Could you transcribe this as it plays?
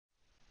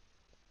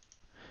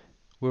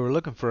We were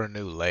looking for a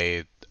new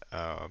lathe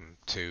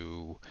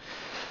to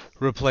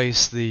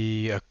replace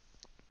the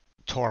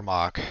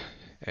Tormach,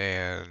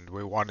 and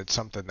we wanted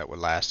something that would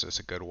last us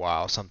a good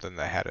while, something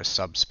that had a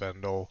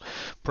sub-spindle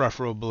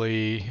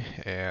preferably,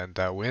 and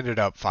we ended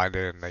up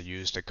finding a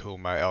used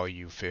Okuma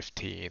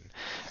LU15.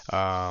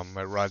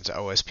 It runs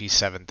OSP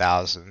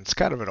 7000. It's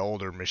kind of an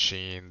older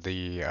machine.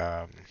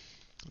 The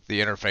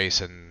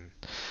interface and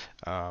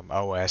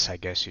OS, I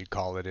guess you'd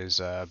call it,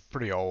 is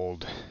pretty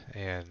old,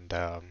 and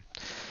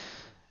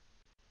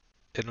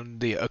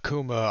the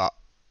Okuma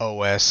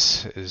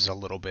OS is a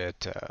little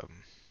bit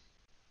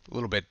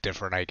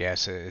different, I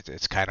guess.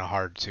 It's kind of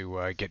hard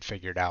to get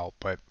figured out,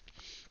 but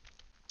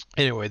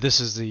anyway, this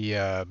is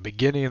the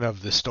beginning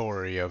of the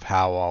story of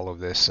how all of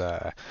this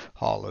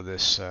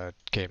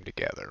came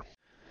together.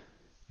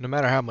 No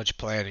matter how much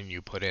planning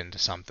you put into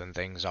something,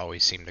 things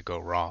always seem to go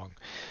wrong.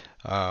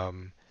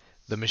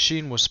 The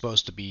machine was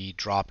supposed to be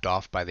dropped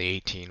off by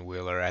the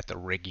 18-wheeler at the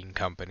rigging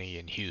company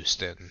in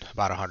Houston,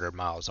 about 100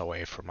 miles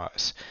away from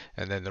us.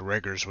 And then the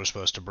riggers were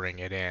supposed to bring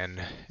it in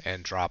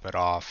and drop it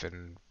off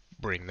and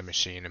bring the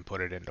machine and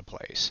put it into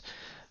place.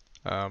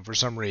 For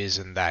some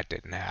reason, that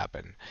didn't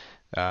happen.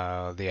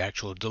 The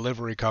actual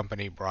delivery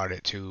company brought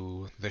it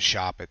to the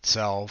shop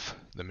itself.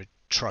 The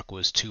truck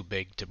was too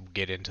big to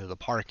get into the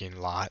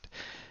parking lot.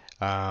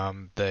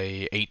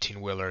 The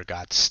 18-wheeler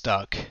got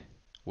stuck.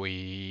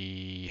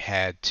 We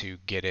had to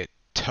get it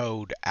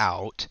towed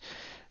out.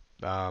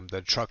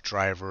 The truck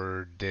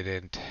driver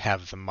didn't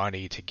have the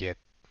money to get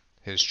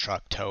his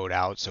truck towed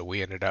out, so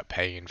we ended up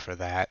paying for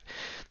that.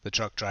 The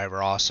truck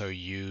driver also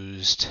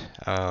used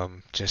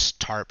just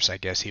tarps, I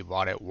guess he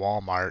bought at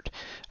Walmart,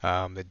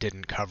 that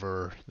didn't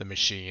cover the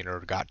machine or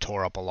got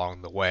tore up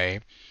along the way.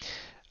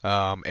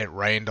 It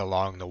rained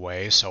along the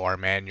way, so our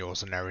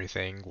manuals and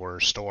everything were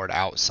stored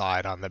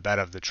outside on the bed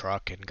of the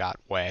truck and got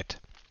wet.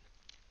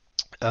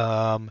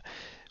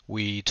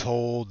 We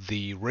told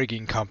the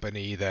rigging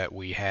company that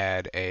we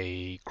had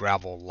a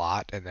gravel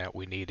lot and that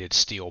we needed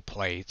steel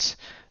plates.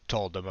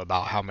 Told them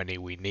about how many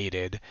we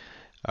needed.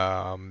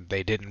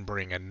 They didn't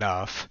bring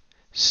enough,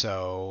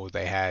 so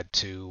they had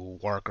to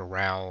work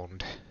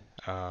around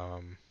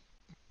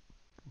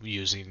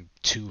using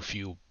too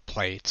few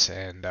plates,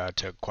 and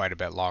took quite a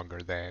bit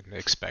longer than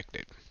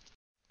expected.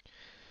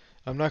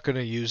 I'm not going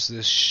to use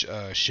this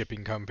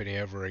shipping company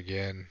ever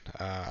again.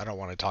 I don't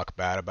want to talk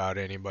bad about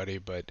anybody,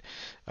 but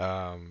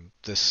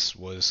this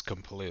was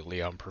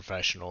completely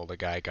unprofessional. The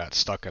guy got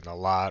stuck in the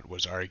lot,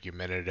 was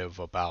argumentative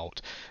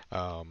about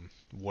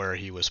where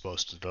he was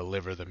supposed to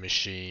deliver the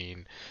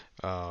machine,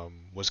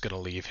 was going to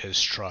leave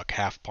his truck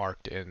half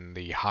parked in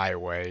the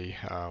highway.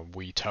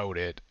 We towed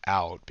it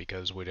out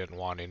because we didn't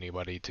want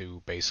anybody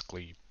to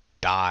basically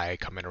die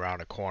coming around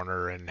a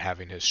corner and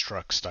having his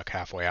truck stuck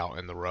halfway out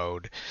in the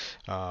road.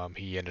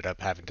 He ended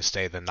up having to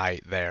stay the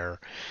night there.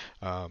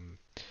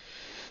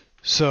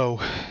 So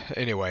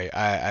anyway,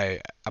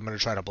 I'm gonna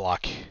try to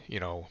block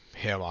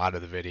him out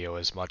of the video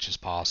as much as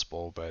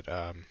possible, but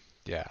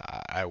yeah,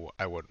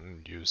 I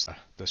wouldn't use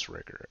this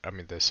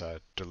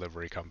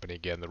delivery company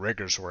again. The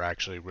riggers were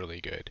actually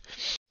really good.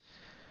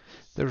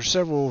 There were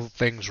several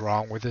things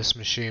wrong with this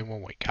machine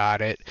when we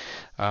got it.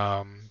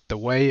 The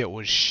way it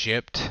was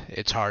shipped,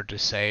 it's hard to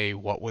say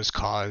what was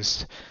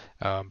caused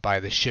by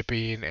the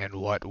shipping and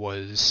what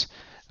was,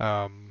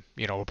 a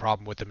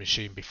problem with the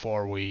machine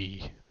before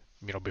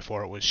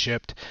before it was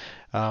shipped.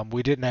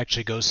 We didn't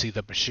actually go see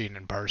the machine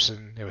in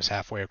person. It was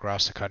halfway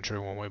across the country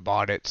when we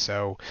bought it,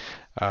 so,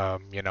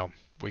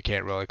 we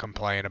can't really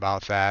complain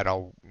about that.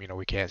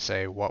 We can't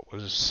say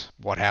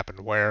what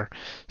happened where.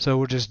 So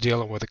we're just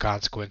dealing with the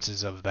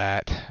consequences of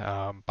that.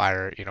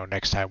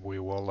 Next time we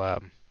will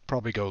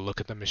probably go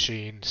look at the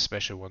machine,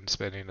 especially when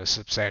spending a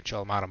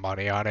substantial amount of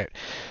money on it.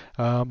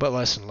 But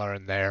lesson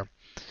learned there.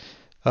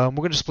 We're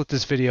going to split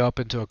this video up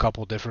into a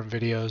couple different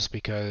videos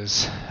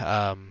because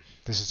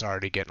this is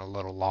already getting a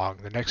little long.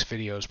 The next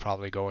video is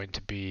probably going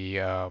to be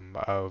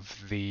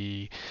of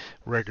the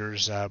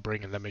riggers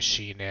bringing the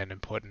machine in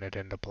and putting it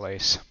into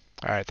place.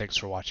 Alright, thanks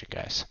for watching,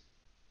 guys.